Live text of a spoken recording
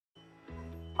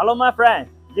Hello my friend,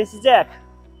 this is Jack.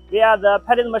 We are the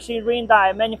pellet machine ring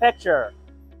die manufacturer.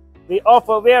 We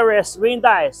offer various ring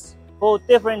dies for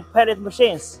different pellet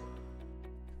machines.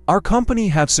 Our company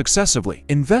have successfully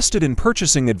invested in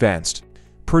purchasing advanced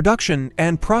production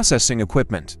and processing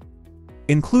equipment,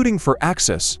 including for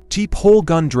axis, deep hole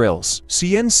gun drills,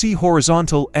 CNC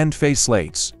horizontal and face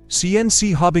lathes,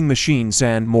 CNC hobbing machines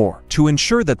and more, to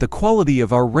ensure that the quality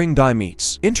of our ring die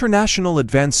meets international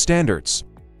advanced standards.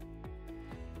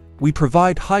 We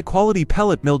provide high-quality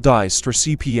pellet mill dies for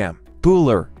CPM,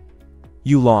 Buhler,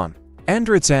 Yulon,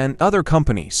 Andritz and other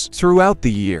companies throughout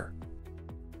the year.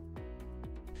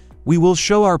 We will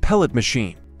show our pellet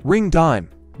machine, ring die,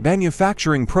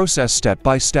 manufacturing process step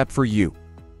by step for you.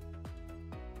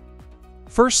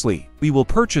 Firstly, we will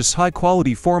purchase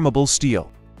high-quality formable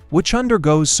steel, which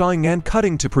undergoes sawing and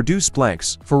cutting to produce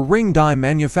blanks for ring die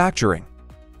manufacturing.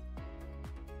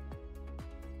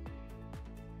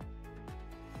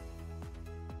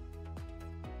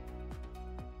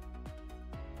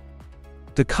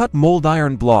 The cut mold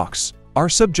iron blocks are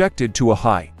subjected to a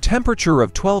high temperature of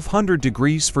 1200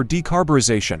 degrees for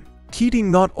decarburization. Heating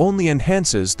not only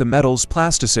enhances the metal's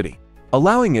plasticity,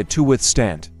 allowing it to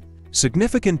withstand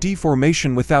significant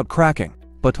deformation without cracking,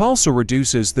 but also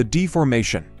reduces the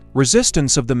deformation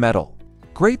resistance of the metal,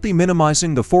 greatly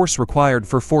minimizing the force required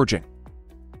for forging.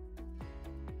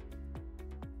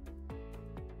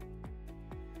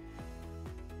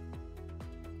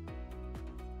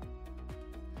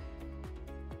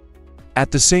 At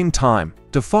the same time,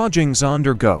 the forgings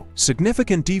undergo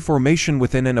significant deformation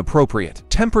within an appropriate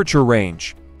temperature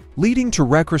range, leading to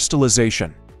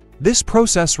recrystallization. This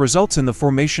process results in the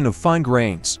formation of fine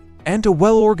grains and a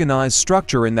well-organized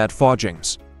structure in that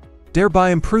forgings,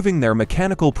 thereby improving their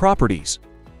mechanical properties.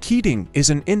 Heating is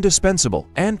an indispensable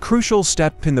and crucial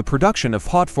step in the production of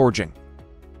hot forging.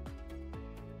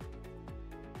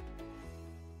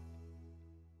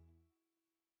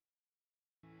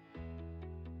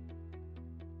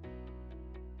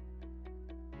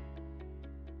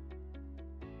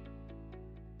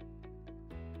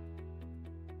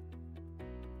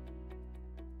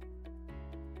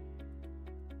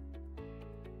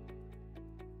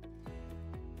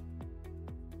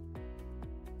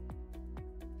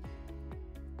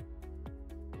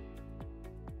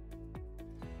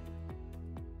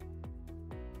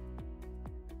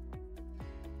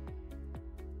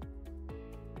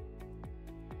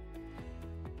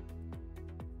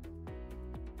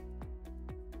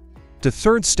 The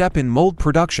third step in mold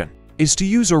production is to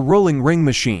use a rolling ring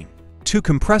machine to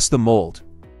compress the mold,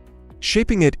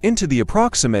 shaping it into the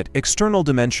approximate external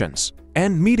dimensions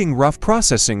and meeting rough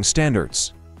processing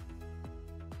standards.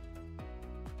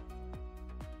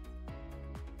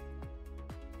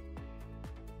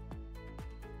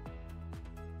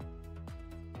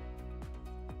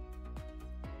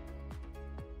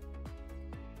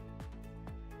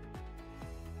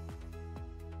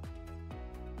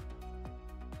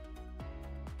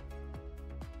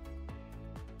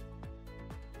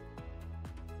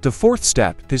 The fourth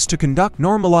step is to conduct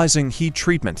normalizing heat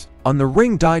treatment on the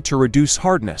ring die to reduce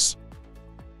hardness.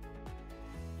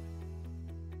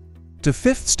 The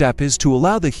fifth step is to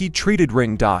allow the heat-treated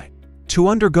ring die to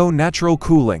undergo natural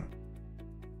cooling.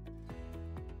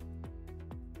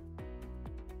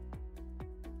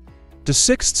 The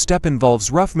sixth step involves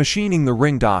rough machining the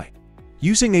ring die,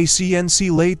 using a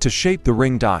CNC lathe to shape the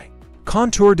ring die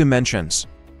contour dimensions.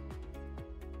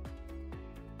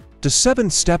 The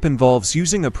seventh step involves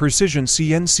using a precision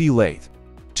CNC lathe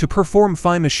to perform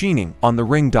fine machining on the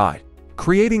ring die,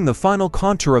 creating the final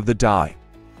contour of the die.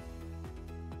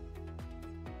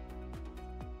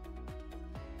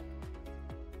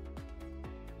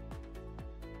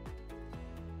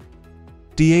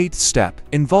 The eighth step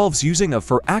involves using a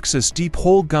 4-axis deep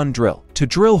hole gun drill to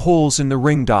drill holes in the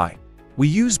ring die. We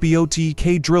use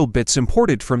BOTK drill bits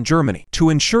imported from Germany to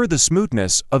ensure the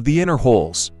smoothness of the inner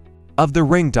holes of the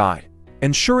ring die,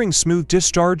 ensuring smooth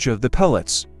discharge of the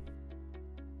pellets.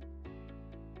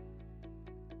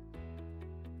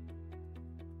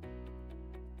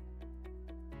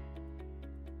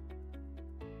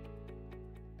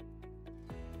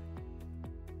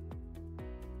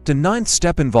 The ninth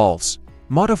step involves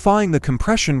modifying the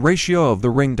compression ratio of the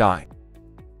ring die,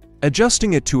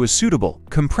 adjusting it to a suitable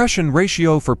compression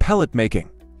ratio for pellet making.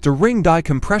 The ring die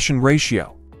compression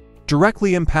ratio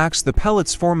directly impacts the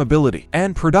pellet's formability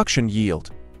and production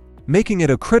yield, making it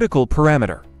a critical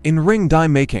parameter in ring die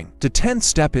making. The 10th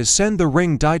step is send the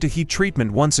ring die to heat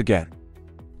treatment once again.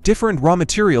 Different raw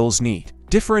materials need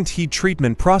different heat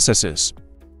treatment processes.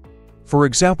 For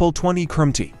example, 20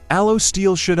 Krumte alloy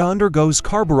steel should undergoes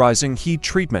carburizing heat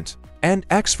treatment and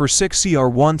X for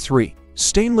 6CR13.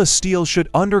 Stainless steel should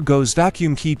undergo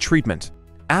vacuum heat treatment.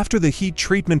 After the heat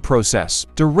treatment process,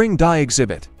 the ring die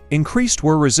exhibit increased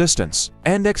wear resistance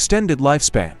and extended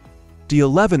lifespan. The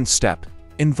 11th step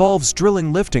involves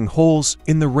drilling lifting holes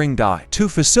in the ring die to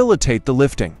facilitate the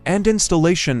lifting and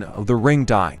installation of the ring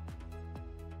die.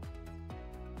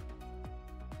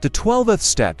 The 12th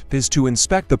step is to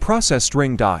inspect the processed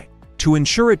ring die to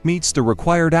ensure it meets the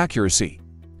required accuracy,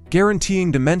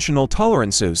 guaranteeing dimensional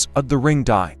tolerances of the ring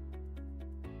die.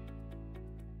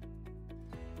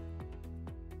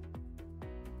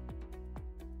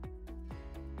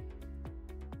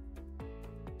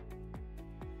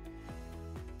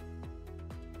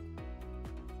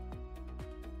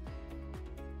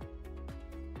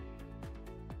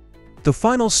 The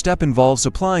final step involves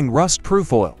applying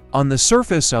rust-proof oil on the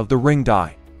surface of the ring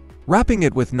die, wrapping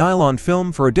it with nylon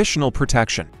film for additional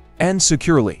protection, and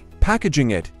securely packaging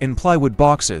it in plywood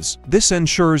boxes. This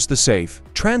ensures the safe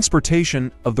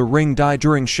transportation of the ring die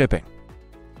during shipping.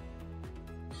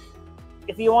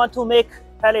 If you want to make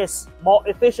pellets more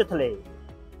efficiently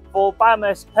for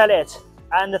biomass pellet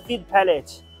and feed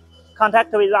pellet,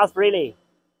 contact with us freely.